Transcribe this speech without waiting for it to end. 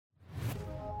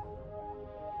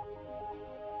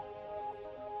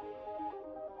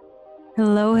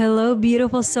Hello, hello,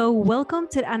 beautiful soul. Welcome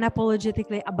to the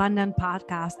Unapologetically Abundant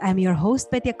podcast. I'm your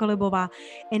host, Petya Kolibova,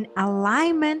 an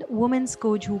alignment women's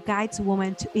coach who guides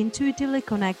women to intuitively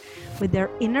connect with their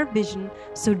inner vision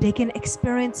so they can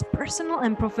experience personal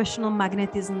and professional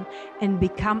magnetism and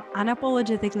become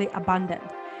unapologetically abundant.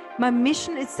 My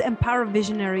mission is to empower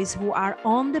visionaries who are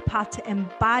on the path to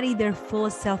embody their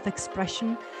fullest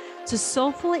self-expression, to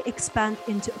soulfully expand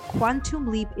into a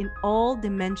quantum leap in all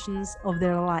dimensions of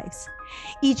their lives.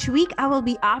 Each week, I will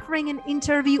be offering an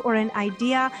interview or an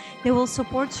idea that will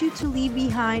support you to leave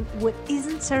behind what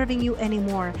isn't serving you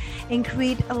anymore and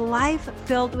create a life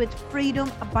filled with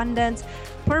freedom, abundance,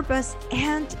 purpose,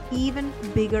 and even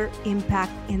bigger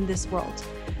impact in this world.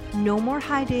 No more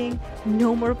hiding,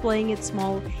 no more playing it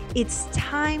small. It's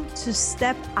time to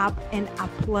step up and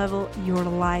up-level your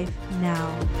life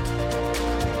now.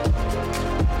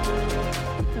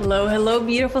 Hello, hello,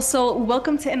 beautiful soul.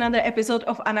 Welcome to another episode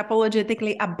of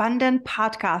Unapologetically Abundant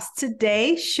podcast.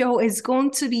 Today's show is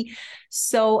going to be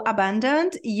so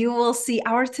abundant. You will see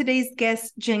our today's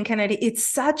guest, Jen Kennedy. It's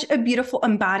such a beautiful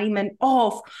embodiment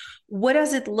of what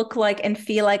does it look like and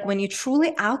feel like when you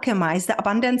truly alchemize the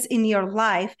abundance in your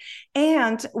life?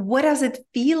 And what does it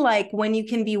feel like when you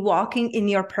can be walking in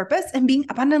your purpose and being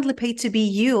abundantly paid to be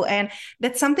you? And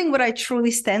that's something what I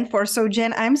truly stand for. So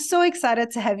Jen, I'm so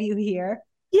excited to have you here.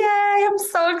 Yay, I'm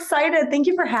so excited. Thank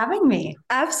you for having me.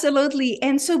 Absolutely.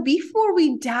 And so before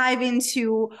we dive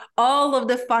into all of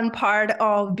the fun part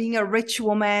of being a rich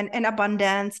woman and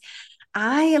abundance,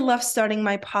 I love starting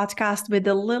my podcast with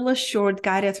a little short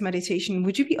guided meditation.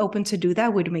 Would you be open to do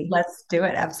that with me? Let's do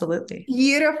it. Absolutely.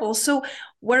 Beautiful. So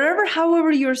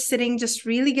however you're sitting, just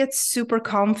really get super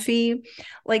comfy,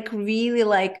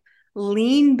 really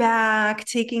lean back,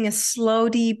 taking a slow,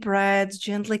 deep breath,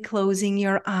 gently closing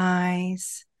your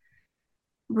eyes,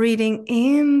 breathing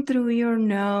in through your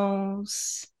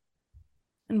nose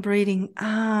and breathing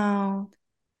out.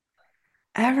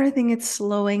 Everything is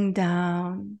slowing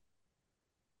down.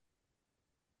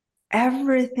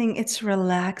 Everything is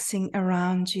relaxing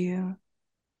around you.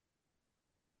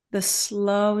 The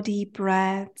slow, deep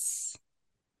breaths,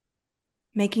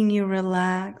 making you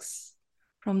relax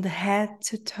from the head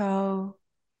to toe.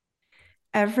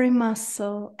 Every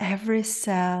muscle, every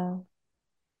cell,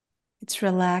 it's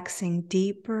relaxing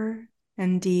deeper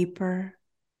and deeper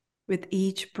with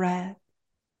each breath.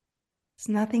 There's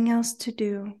nothing else to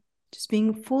do, just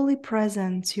being fully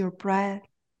present to your breath,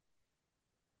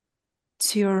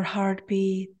 to your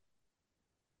heartbeat,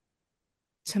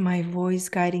 to my voice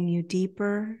guiding you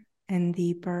deeper and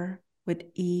deeper with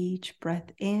each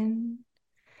breath in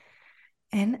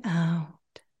and out.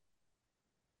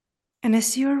 And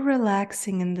as you're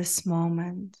relaxing in this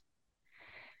moment,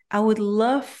 I would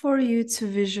love for you to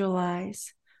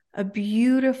visualize a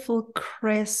beautiful,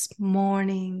 crisp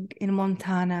morning in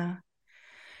Montana.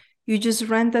 You just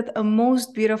rented a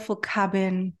most beautiful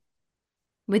cabin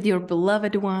with your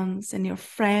beloved ones and your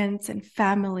friends and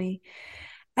family.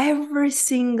 Every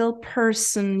single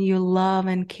person you love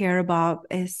and care about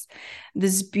is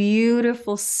this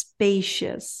beautiful,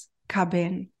 spacious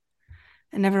cabin.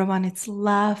 And everyone is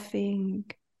laughing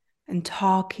and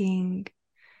talking.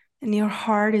 And your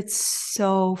heart is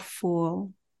so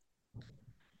full.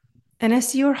 And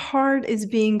as your heart is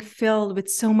being filled with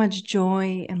so much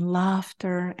joy and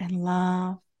laughter and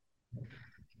love,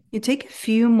 you take a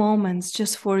few moments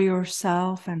just for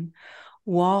yourself and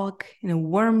walk in a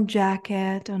warm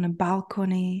jacket on a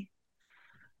balcony.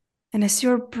 And as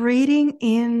you're breathing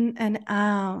in and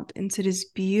out into this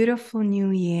beautiful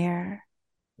new year,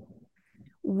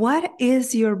 what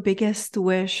is your biggest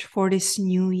wish for this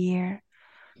new year?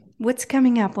 What's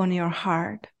coming up on your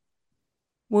heart?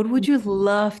 What would you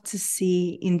love to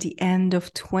see in the end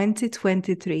of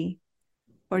 2023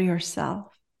 for yourself?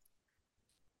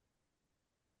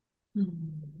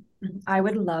 I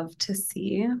would love to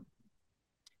see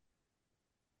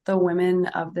the women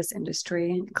of this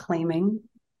industry claiming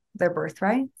their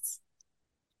birthrights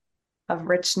of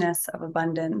richness, of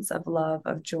abundance, of love,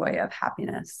 of joy, of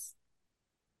happiness.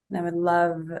 And I would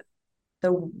love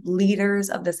the leaders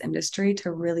of this industry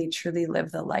to really, truly live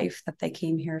the life that they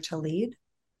came here to lead.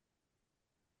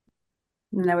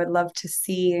 And I would love to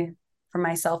see for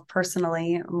myself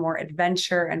personally more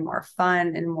adventure and more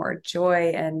fun and more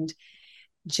joy and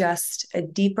just a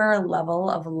deeper level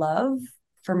of love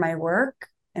for my work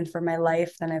and for my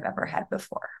life than I've ever had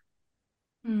before.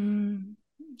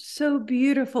 So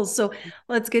beautiful. So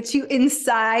let's get you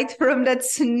inside from that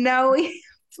snowy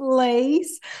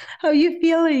place. How are you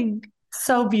feeling?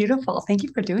 So beautiful. Thank you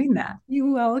for doing that.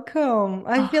 You're welcome.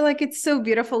 I feel like it's so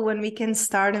beautiful when we can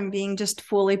start and being just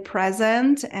fully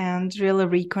present and really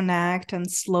reconnect and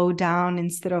slow down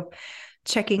instead of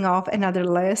checking off another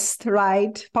list,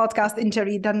 right? Podcast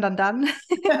interview, done, done, done.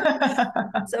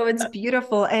 So it's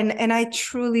beautiful. And I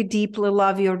truly deeply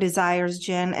love your desires,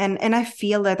 Jen. And I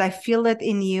feel that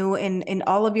in you, in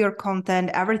all of your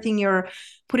content, everything you're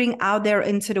putting out there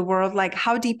into the world, like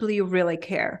how deeply you really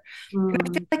care. And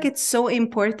I feel like it's so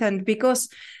important because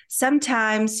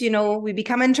sometimes, we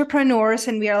become entrepreneurs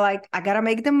and we are like, I gotta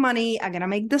make the money, I gotta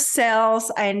make the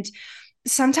sales. And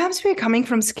sometimes we're coming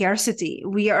from scarcity.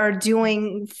 We are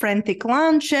doing frantic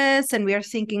launches and we are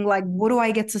thinking like, what do I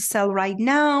get to sell right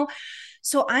now?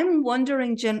 So I'm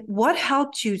wondering, Jen, what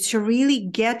helped you to really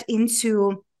get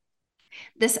into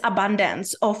this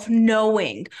abundance of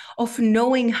knowing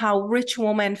how rich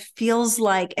woman feels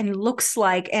like and looks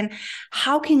like, and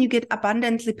how can you get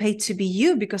abundantly paid to be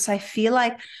you? Because I feel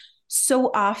like so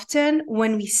often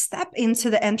when we step into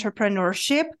the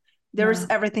entrepreneurship, there's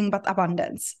everything but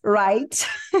abundance, right?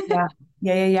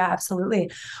 Yeah,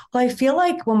 absolutely. Well, I feel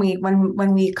like when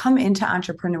we come into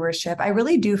entrepreneurship, I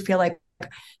really do feel like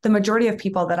the majority of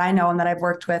people that I know and that I've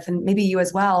worked with, and maybe you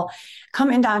as well,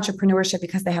 come into entrepreneurship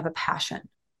because they have a passion.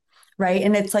 Right.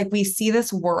 And it's like we see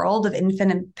this world of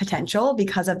infinite potential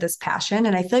because of this passion.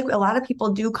 And I feel like a lot of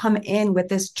people do come in with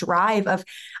this drive of,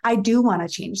 I do want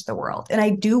to change the world and I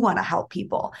do want to help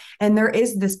people. And there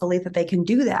is this belief that they can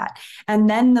do that. And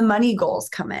then the money goals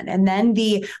come in. And then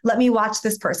let me watch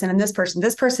this person, celebrate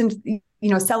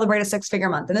a 6-figure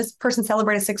month, and this person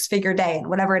celebrate a 6-figure day, and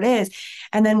whatever it is.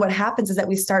 And then what happens is that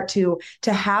we start to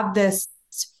have this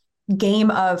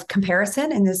game of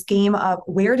comparison and this game of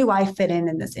where do I fit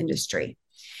in this industry?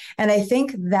 And I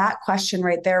think that question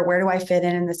right there, where do I fit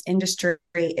in this industry,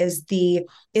 is the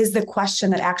question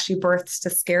that actually births the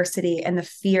scarcity and the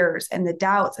fears and the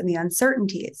doubts and the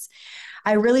uncertainties.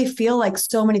 I really feel like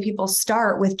so many people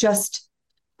start with just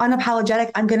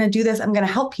unapologetic, I'm going to do this, I'm going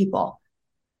to help people.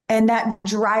 And that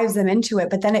drives them into it.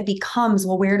 But then it becomes,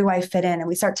 well, where do I fit in? And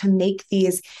we start to make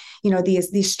these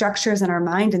structures in our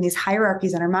mind and these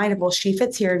hierarchies in our mind of, well, she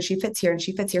fits here and she fits here and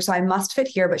she fits here. So I must fit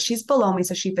here, but she's below me,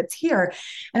 so she fits here.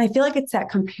 And I feel like it's that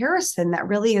comparison that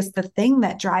really is the thing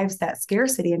that drives that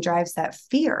scarcity and drives that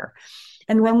fear.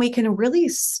 And when we can really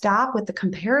stop with the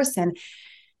comparison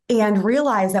and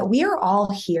realize that we are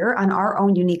all here on our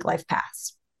own unique life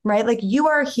paths, right? Like you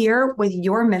are here with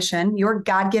your mission, your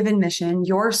God-given mission,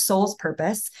 your soul's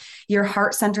purpose, your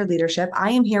heart-centered leadership.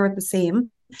 I am here with the same.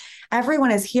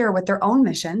 Everyone is here with their own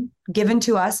mission given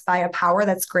to us by a power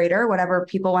that's greater, whatever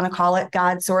people want to call it,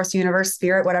 God, source, universe,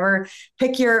 spirit, whatever,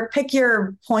 pick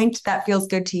your point that feels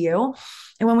good to you.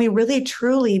 And when we really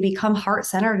truly become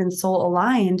heart-centered and soul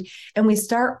aligned, and we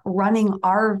start running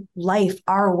our life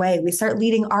our way, we start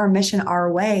leading our mission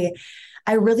our way,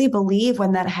 I really believe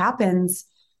when that happens,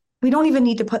 we don't even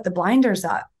need to put the blinders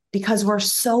up because we're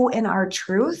so in our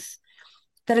truth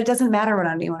that it doesn't matter what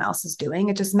anyone else is doing.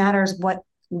 It just matters what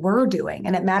we're doing,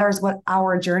 and it matters what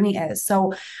our journey is.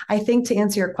 So I think, to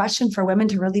answer your question, for women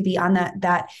to really be on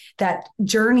that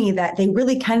journey that they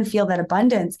really can feel that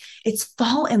abundance, it's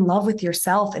fall in love with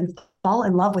yourself and fall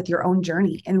in love with your own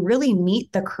journey and really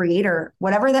meet the creator,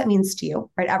 whatever that means to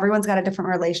you, right? Everyone's got a different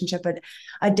relationship, but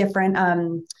a different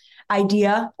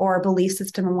idea or belief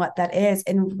system and what that is,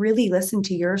 and really listen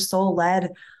to your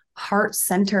soul-led,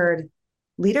 heart-centered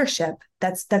leadership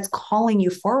that's calling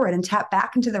you forward, and tap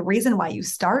back into the reason why you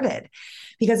started.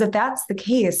 Because if that's the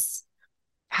case,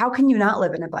 how can you not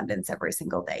live in abundance every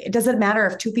single day? It doesn't matter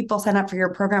if 2 people sign up for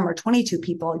your program or 22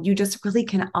 people. You just really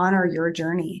can honor your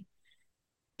journey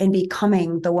in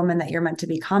becoming the woman that you're meant to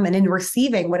become, and in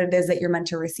receiving what it is that you're meant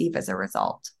to receive as a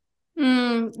result.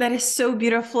 That is so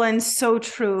beautiful and so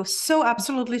true. So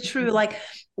absolutely true. Like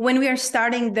when we are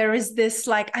starting, there is this,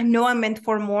 like, I know I'm meant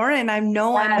for more, and I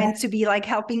know I'm meant to be like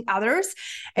helping others.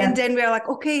 And then we're like,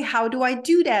 okay, how do I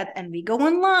do that? And we go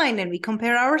online and we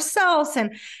compare ourselves,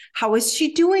 and how is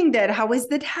she doing that? How is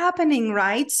that happening?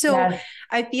 Right. So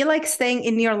I feel like staying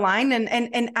in your line,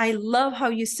 and I love how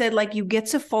you said, like, you get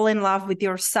to fall in love with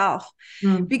yourself,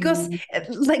 because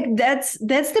like that's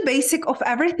the basic of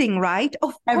everything, right?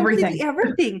 Of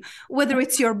everything, whether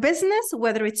it's your business,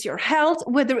 whether it's your health,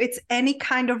 whether it's any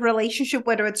kind of relationship,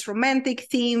 whether it's romantic,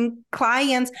 theme,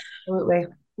 clients. Absolutely.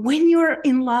 When you're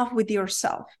in love with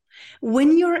yourself,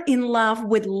 when you're in love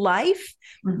with life,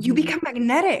 you become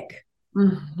magnetic.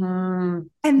 And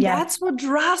that's what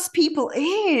draws people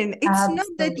in. It's not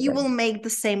that you will make the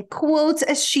same quotes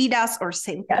as she does, or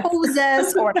same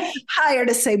poses, or hire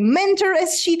the same mentor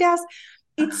as she does.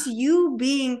 It's you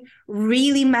being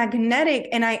really magnetic.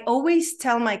 And I always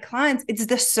tell my clients, it's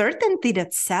the certainty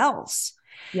that sells.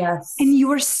 Yes. And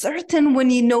you are certain when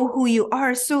you know who you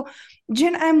are. So,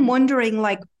 Jen, I'm wondering,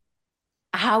 like,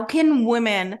 how can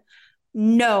women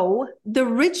know the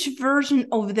rich version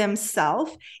of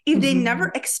themselves if they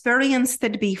never experienced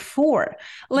it before?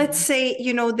 Let's say,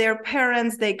 their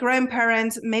parents, their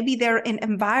grandparents, maybe they're in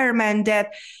an environment that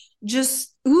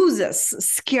just oozes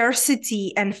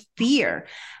scarcity and fear.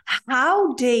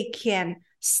 How they can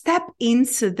step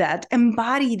into that,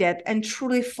 embody that, and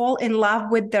truly fall in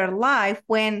love with their life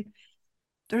when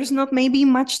there's not maybe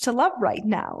much to love right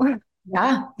now.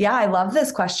 Yeah. Yeah. I love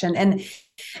this question. And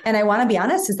I want to be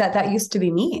honest, is that used to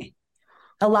be me.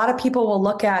 A lot of people will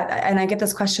look at, and I get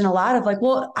this question a lot of like,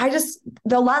 well, there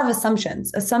are a lot of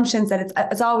assumptions that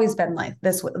it's always been like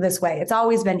this way. It's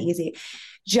always been easy.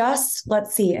 Just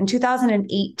let's see, in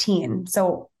 2018.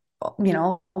 So,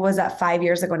 was that 5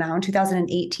 years ago now? In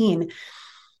 2018,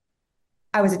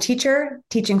 I was a teacher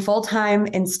teaching full-time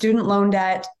in student loan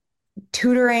debt,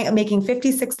 tutoring, making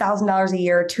 $56,000 a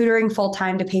year, tutoring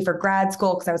full-time to pay for grad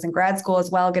school, because I was in grad school as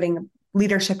well, getting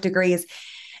leadership degrees,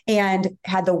 and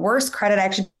had the worst credit. I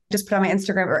actually just put on my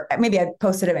Instagram, or maybe I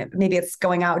posted it, maybe it's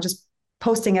going out, just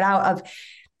posting it out, of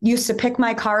used to pick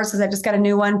my cars because I just got a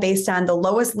new one based on the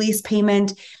lowest lease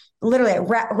payment. Literally, I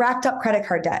racked up credit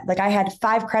card debt. Like I had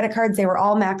 5 credit cards. They were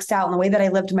all maxed out. And the way that I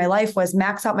lived my life was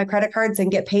max out my credit cards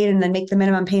and get paid and then make the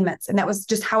minimum payments. And that was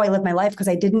just how I lived my life, because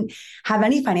I didn't have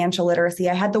any financial literacy.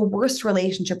 I had the worst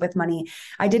relationship with money.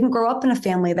 I didn't grow up in a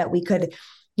family that we could,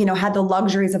 had the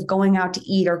luxuries of going out to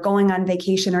eat or going on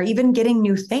vacation or even getting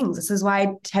new things. This is why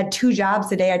I had 2 jobs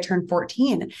the day I turned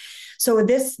 14. So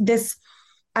this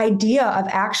idea of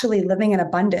actually living in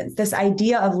abundance, this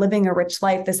idea of living a rich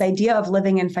life, this idea of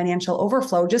living in financial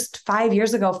overflow, just 5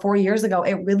 years ago, 4 years ago,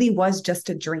 it really was just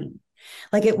a dream.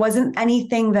 Like it wasn't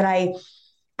anything that I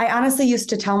honestly used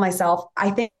to tell myself,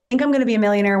 I think I'm going to be a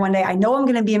millionaire one day. I know I'm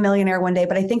going to be a millionaire one day,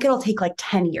 but I think it'll take like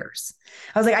 10 years.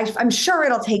 I was like, I'm sure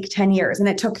it'll take 10 years. And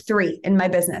it took 3 in my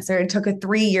business, or it took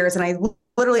 3 years. And I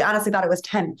literally honestly thought it was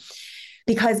 10,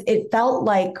 because it felt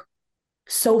like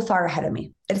so far ahead of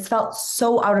me. It felt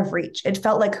so out of reach. It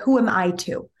felt like, who am I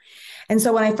to? And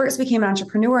so when I first became an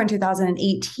entrepreneur in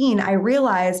 2018, I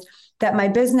realized that my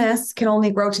business can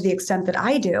only grow to the extent that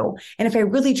I do. And if I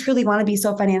really, truly want to be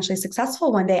so financially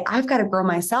successful one day, I've got to grow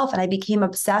myself. And I became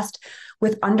obsessed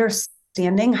with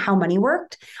understanding how money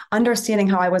worked, understanding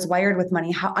how I was wired with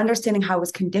money, understanding how I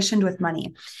was conditioned with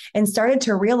money, and started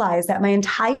to realize that my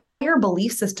entire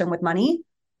belief system with money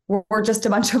were just a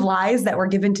bunch of lies that were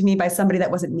given to me by somebody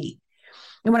that wasn't me.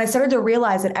 And when I started to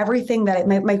realize that everything that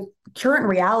my current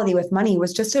reality with money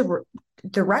was just a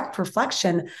direct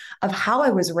reflection of how I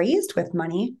was raised with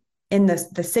money in the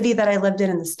city that I lived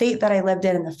in the state that I lived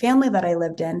in the family that I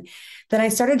lived in, then I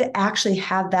started to actually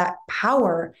have that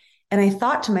power. And I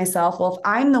thought to myself, well, if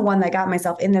I'm the one that got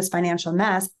myself in this financial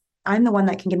mess, I'm the one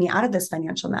that can get me out of this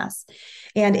financial mess.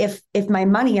 And if my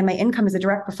money and my income is a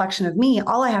direct reflection of me,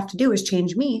 all I have to do is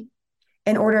change me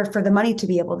in order for the money to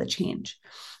be able to change.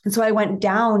 And so I went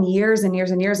down years and years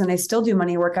and years, and I still do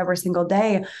money work every single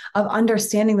day of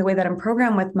understanding the way that I'm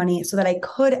programmed with money so that I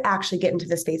could actually get into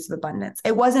the space of abundance.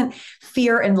 It wasn't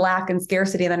fear and lack and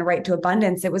scarcity and then right to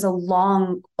abundance. It was a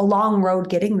long road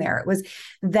getting there. It was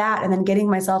that, and then getting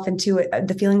myself into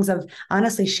the feelings of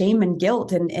honestly shame and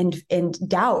guilt and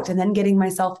doubt, and then getting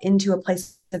myself into a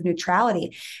place of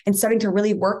neutrality and starting to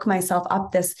really work myself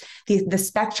up the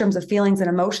spectrums of feelings and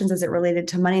emotions as it related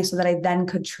to money, so that I then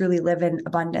could truly live in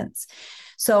abundance.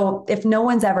 So if no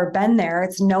one's ever been there,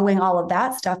 it's knowing all of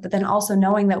that stuff, but then also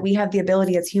knowing that we have the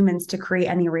ability as humans to create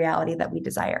any reality that we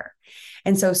desire.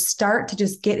 And so start to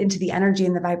just get into the energy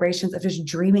and the vibrations of just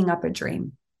dreaming up a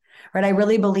dream. Right? I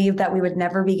really believe that we would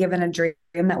never be given a dream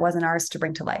that wasn't ours to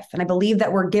bring to life. And I believe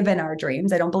that we're given our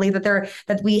dreams. I don't believe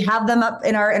that we have them up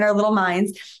in our little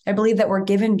minds. I believe that we're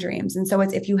given dreams. And so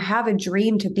it's, if you have a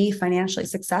dream to be financially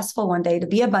successful one day, to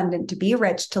be abundant, to be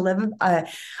rich, to live a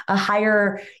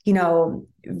higher,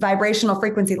 vibrational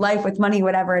frequency life with money,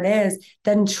 whatever it is,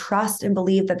 then trust and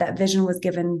believe that vision was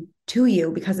given to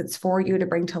you because it's for you to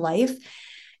bring to life,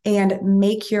 and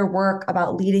make your work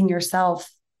about leading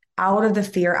yourself out of the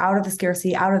fear, out of the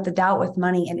scarcity, out of the doubt with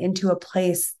money, and into a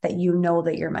place that you know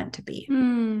that you're meant to be.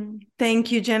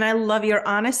 Thank you, Jen. I love your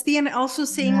honesty, and also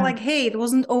saying like, hey, it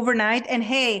wasn't overnight, and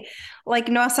hey, like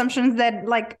no assumptions that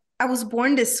like I was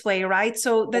born this way, right?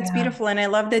 So that's beautiful. And I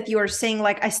love that you are saying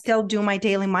like, I still do my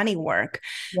daily money work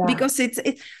because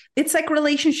it's like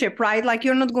relationship, right? Like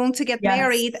you're not going to get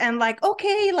married and like,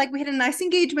 okay, like we had a nice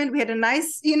engagement, we had a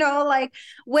nice, like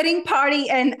wedding party,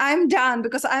 and I'm done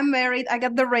because I'm married, I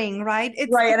got the ring, right?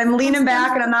 It's right. And I'm leaning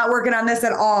back and I'm not working on this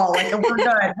at all. Like we're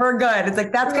good. We're good. It's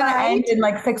like, that's going to end in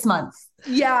like 6 months.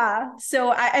 Yeah.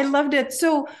 So I loved it.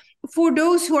 So for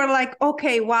those who are like,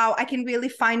 okay, wow, I can really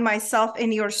find myself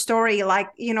in your story. Like,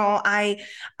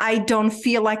 I don't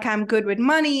feel like I'm good with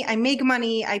money. I make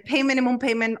money. I pay minimum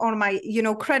payment on my,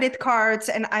 credit cards,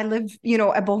 and I live,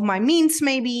 above my means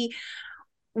maybe.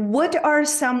 What are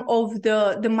some of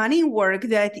the money work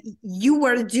that you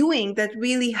were doing that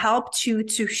really helped you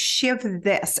to shift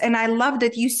this? And I love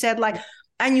that you said like,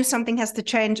 I knew something has to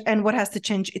change, and what has to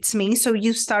change? It's me. So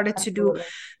you started to do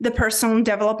the personal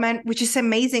development, which is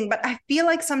amazing. But I feel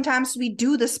like sometimes we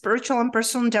do the spiritual and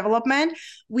personal development.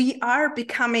 We are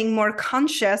becoming more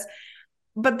conscious,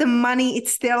 but the money,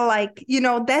 it's still like,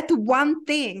 that one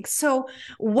thing. So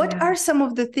what are some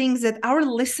of the things that our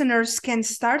listeners can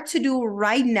start to do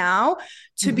right now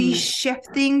to be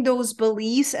shifting those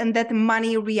beliefs and that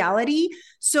money reality?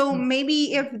 So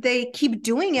maybe if they keep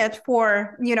doing it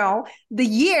for, the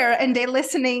year, and they're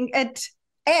listening at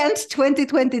end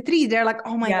 2023, they're like,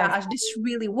 oh my gosh, this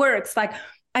really works. Like,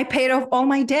 I paid off all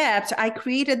my debt. I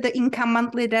created the income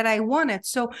monthly that I wanted.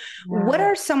 So what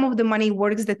are some of the money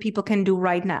works that people can do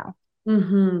right now?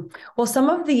 Well, some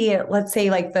of the, let's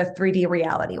say like the 3D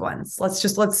reality ones, let's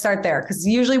start there. Cause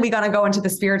usually we got to go into the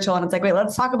spiritual, and it's like, wait,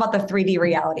 let's talk about the 3D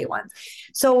reality ones.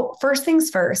 So first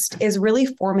things first is really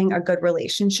forming a good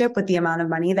relationship with the amount of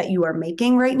money that you are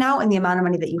making right now and the amount of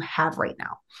money that you have right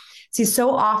now. See, so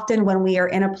often when we are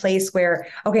in a place where,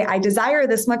 okay, I desire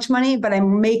this much money, but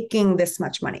I'm making this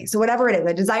much money. So whatever it is,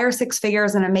 I desire 6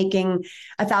 figures and I'm making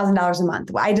 $1,000 a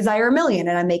month. I desire $1 million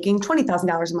and I'm making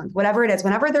 $20,000 a month, whatever it is.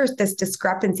 Whenever there's this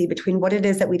discrepancy between what it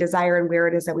is that we desire and where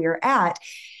it is that we are at,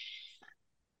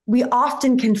 we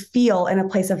often can feel in a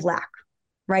place of lack,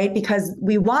 right? Because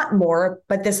we want more,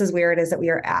 but this is where it is that we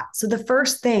are at. So the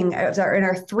first thing in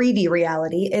our 3D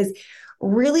reality is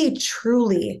really,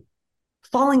 truly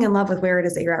falling in love with where it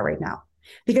is that you're at right now.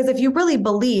 Because if you really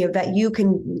believe that you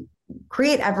can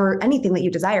create anything that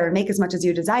you desire and make as much as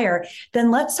you desire,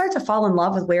 then let's start to fall in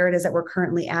love with where it is that we're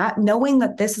currently at, knowing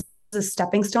that this is a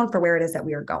stepping stone for where it is that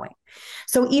we are going.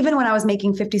 So even when I was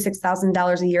making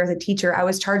 $56,000 a year as a teacher, I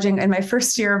was charging in my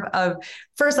first year of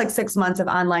like 6 months of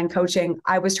online coaching,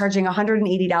 I was charging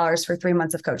 $180 for 3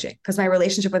 months of coaching because my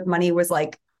relationship with money was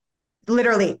like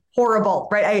literally horrible,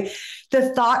 right?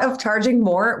 The thought of charging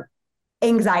more,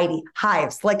 anxiety,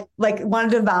 hives, like wanted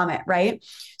to vomit, right?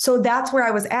 So that's where I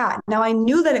was at. Now I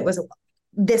knew that it was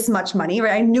this much money,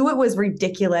 right? I knew it was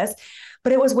ridiculous,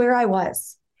 but it was where I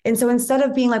was. And so instead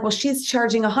of being like, well, she's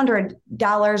charging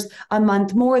 $100 a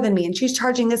month more than me, and she's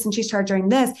charging this and she's charging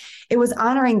this, it was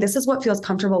honoring this is what feels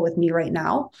comfortable with me right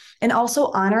now. And also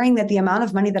honoring that the amount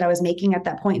of money that I was making at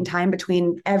that point in time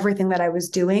between everything that I was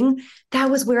doing,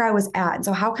 that was where I was at. And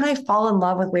so how can I fall in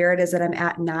love with where it is that I'm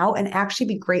at now and actually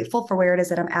be grateful for where it is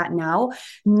that I'm at now,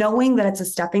 knowing that it's a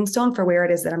stepping stone for where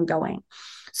it is that I'm going.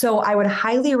 So I would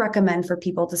highly recommend for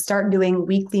people to start doing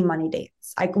weekly money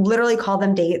dates. I literally call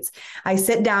them dates. I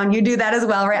sit down, you do that as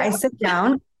well, right? I sit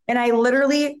down and I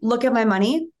literally look at my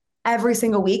money every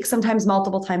single week, sometimes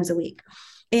multiple times a week.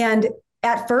 And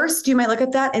at first, you might look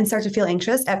at that and start to feel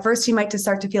anxious. At first, you might just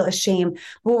start to feel ashamed.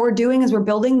 But what we're doing is we're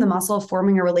building the muscle of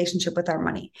forming a relationship with our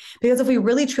money. Because if we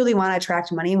really, truly want to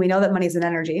attract money, and we know that money is an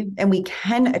energy and we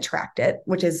can attract it,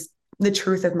 which is the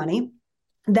truth of money,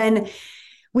 then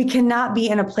we cannot be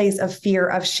in a place of fear,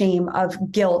 of shame,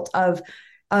 of guilt, of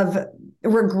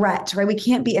regret, right? We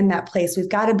can't be in that place. We've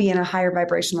got to be in a higher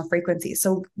vibrational frequency.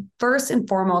 So first and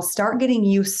foremost, start getting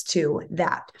used to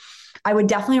that. I would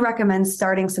definitely recommend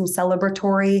starting some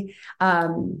celebratory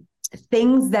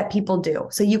things that people do.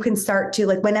 So you can start to,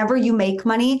 like, whenever you make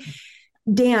money,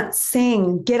 dance,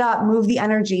 sing, get up, move the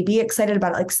energy, be excited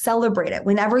about it, like celebrate it.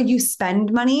 Whenever you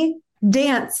spend money,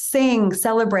 dance, sing,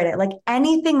 celebrate it. Like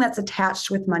anything that's attached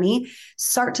with money,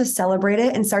 start to celebrate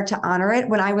it and start to honor it.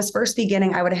 When I was first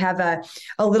beginning, I would have a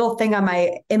little thing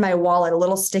in my wallet, a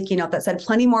little sticky note that said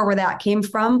plenty more where that came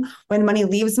from. When money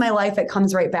leaves my life, it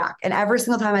comes right back. And every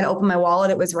single time I'd open my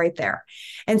wallet, it was right there.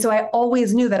 And so I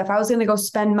always knew that if I was going to go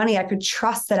spend money, I could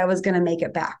trust that I was going to make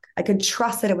it back. I could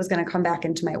trust that it was going to come back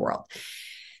into my world.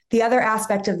 The other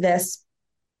aspect of this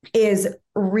is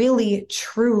really,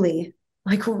 truly,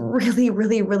 like really,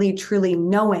 really, really, truly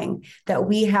knowing that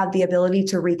we have the ability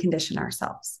to recondition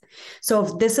ourselves. So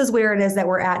if this is where it is that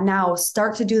we're at now,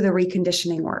 start to do the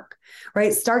reconditioning work,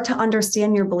 right? Start to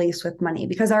understand your beliefs with money,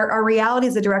 because our reality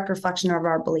is a direct reflection of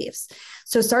our beliefs.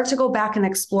 So start to go back and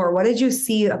explore, what did you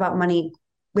see about money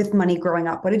with money growing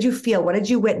up? What did you feel? What did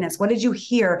you witness? What did you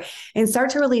hear? And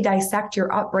start to really dissect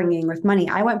your upbringing with money.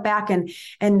 I went back and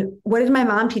what did my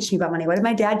mom teach me about money? What did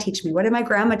my dad teach me? What did my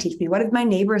grandma teach me? What did my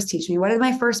neighbors teach me? What did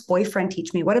my first boyfriend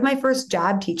teach me? What did my first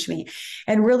job teach me?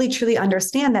 And really truly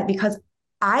understand that, because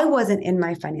I wasn't in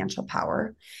my financial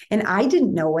power and I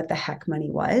didn't know what the heck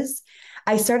money was.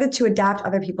 I started to adapt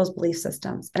other people's belief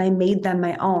systems and I made them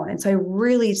my own. And so I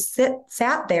really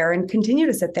sat there and continue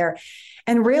to sit there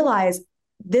and realize,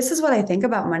 this is what I think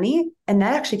about money. And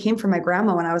that actually came from my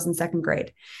grandma when I was in second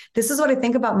grade. This is what I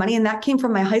think about money. And that came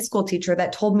from my high school teacher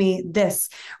that told me this,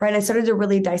 right? I started to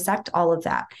really dissect all of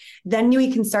that. Then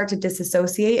we can start to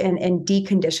disassociate and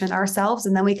decondition ourselves.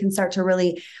 And then we can start to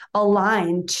really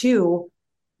align to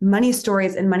money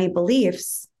stories and money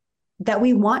beliefs that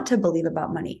we want to believe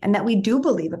about money and that we do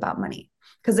believe about money.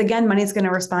 Because again, money is going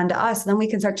to respond to us. And then we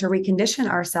can start to recondition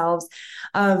ourselves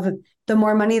of, the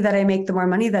more money that I make, the more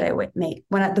money that I make.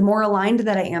 The more aligned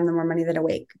that I am, the more money that I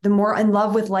make. The more in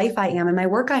love with life I am and my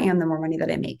work I am, the more money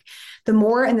that I make. The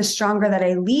more and the stronger that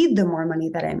I lead, the more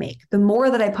money that I make. The more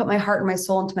that I put my heart and my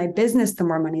soul into my business, the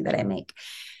more money that I make.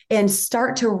 And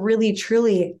start to really,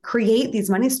 truly create these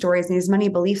money stories and these money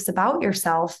beliefs about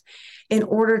yourself in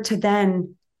order to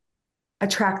then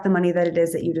attract the money that it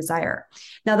is that you desire.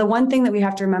 Now, the one thing that we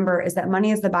have to remember is that money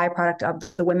is the byproduct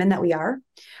of the women that we are,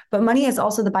 but money is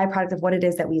also the byproduct of what it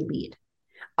is that we lead.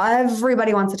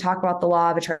 Everybody wants to talk about the law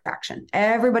of attraction.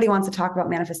 Everybody wants to talk about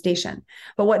manifestation.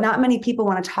 But what not many people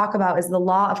want to talk about is the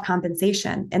law of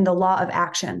compensation and the law of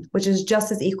action, which is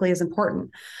just as equally as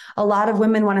important. A lot of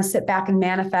women want to sit back and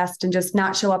manifest and just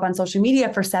not show up on social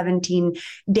media for 17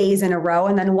 days in a row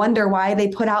and then wonder why they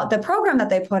put out the program that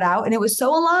they put out and it was so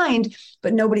aligned,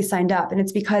 but nobody signed up. And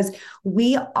it's because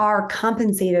we are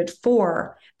compensated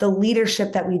for the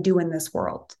leadership that we do in this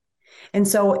world. And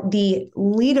so the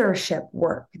leadership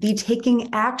work, the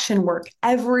taking action work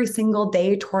every single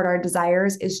day toward our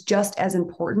desires is just as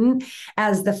important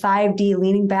as the 5D,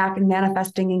 leaning back and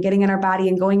manifesting and getting in our body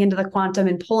and going into the quantum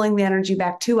and pulling the energy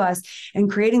back to us and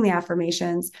creating the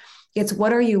affirmations. It's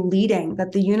what are you leading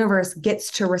that the universe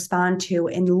gets to respond to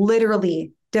and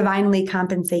literally divinely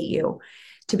compensate you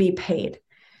to be paid.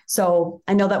 So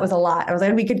I know that was a lot. I was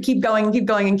like, we could keep going and keep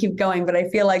going and keep going, but I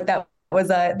feel like that was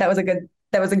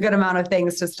a good amount of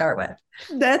things to start with.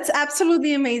 That's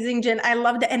absolutely amazing, Jen. I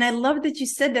love that. And I love that you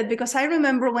said that, because I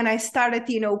remember when I started,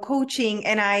 coaching,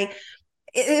 and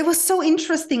it was so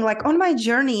interesting. Like on my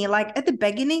journey, like at the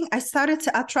beginning, I started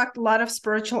to attract a lot of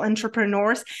spiritual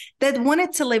entrepreneurs that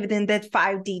wanted to live in that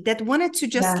 5D, that wanted to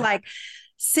just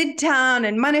sit down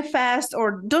and manifest,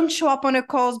 or don't show up on a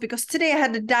calls because today I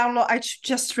had a download. I should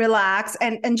just relax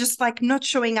and just like not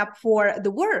showing up for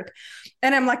the work.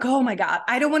 And I'm like, oh my God,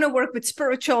 I don't want to work with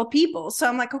spiritual people. So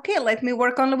I'm like, okay, let me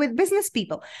work only with business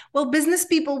people. Well, business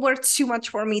people were too much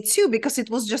for me too, because it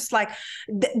was just like,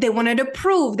 they wanted to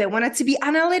prove, they wanted to be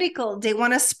analytical, they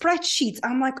want a spreadsheets.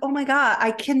 I'm like, oh my God, I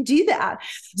can do that.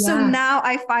 Yeah. So now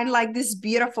I find like this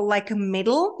beautiful, like a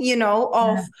middle,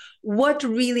 of what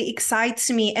really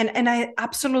excites me. And I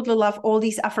absolutely love all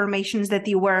these affirmations that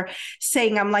you were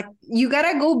saying. I'm like, you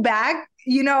got to go back,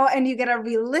 and you got to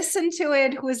re-listen to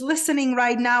it, who is listening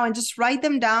right now, and just write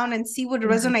them down and see what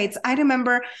resonates. I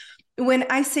remember when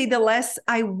I say the less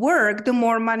I work, the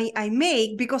more money I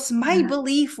make, because my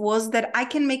belief was that I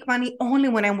can make money only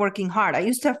when I'm working hard. I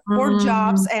used to have 4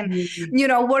 jobs and,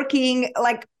 working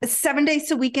like 7 days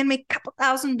a week and make a couple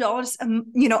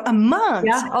 $1,000, a month.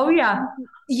 Yeah. Oh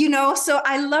yeah. So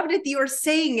I love that you're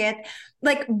saying it,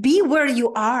 like, be where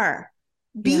you are.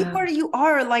 Be where you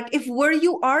are. Like if where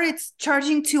you are, it's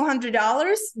charging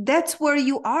 $200, that's where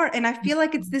you are. And I feel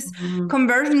like it's this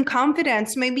conversion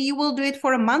confidence. Maybe you will do it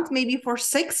for a month, maybe for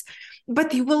 6,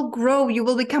 but you will grow. You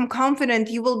will become confident.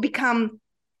 You will become,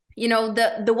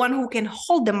 the one who can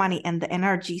hold the money and the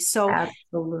energy. So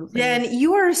absolutely. Then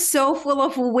you are so full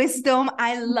of wisdom.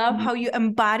 I love how you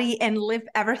embody and live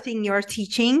everything you're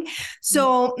teaching.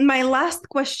 So my last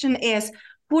question is,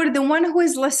 for the one who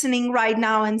is listening right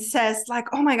now and says like,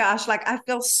 oh my gosh, like I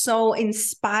feel so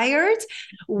inspired.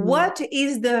 What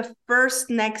is the first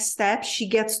next step she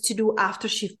gets to do after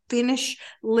she finish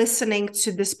listening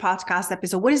to this podcast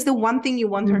episode? What is the one thing you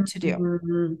want her to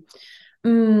do?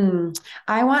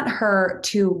 I want her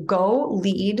to go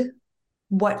lead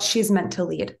what she's meant to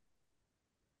lead.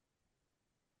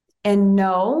 And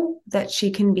know that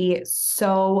she can be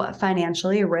so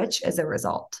financially rich as a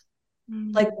result.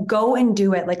 Like go and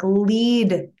do it, like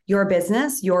lead your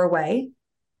business your way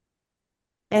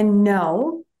and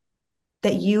know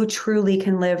that you truly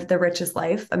can live the richest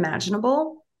life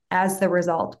imaginable as the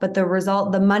result. But the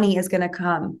money is going to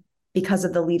come because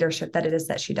of the leadership that it is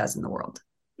that she does in the world.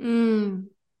 Mm.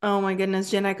 Oh my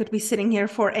goodness, Jen, I could be sitting here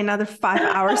for another 5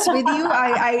 hours with you.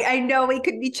 I know we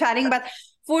could be chatting, but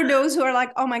for those who are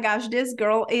like, oh my gosh, this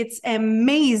girl, it's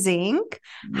amazing,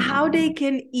 how they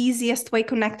can easiest way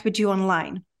connect with you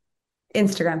online?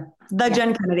 Instagram, the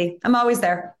Jen Kennedy. I'm always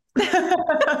there.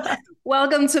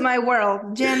 Welcome to my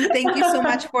world. Jen, thank you so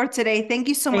much for today. Thank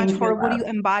you so much Thank you, for what love. you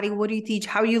embody, what you teach,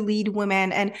 how you lead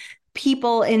women and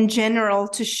people in general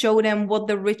to show them what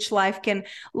the rich life can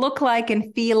look like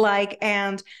and feel like,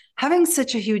 and having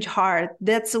such a huge heart.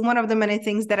 That's one of the many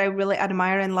things that I really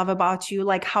admire and love about you,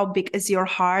 like how big is your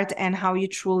heart and how you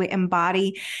truly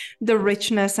embody the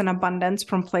richness and abundance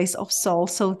from place of soul.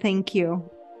 So thank you.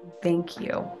 Thank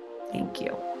you. Thank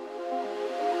you.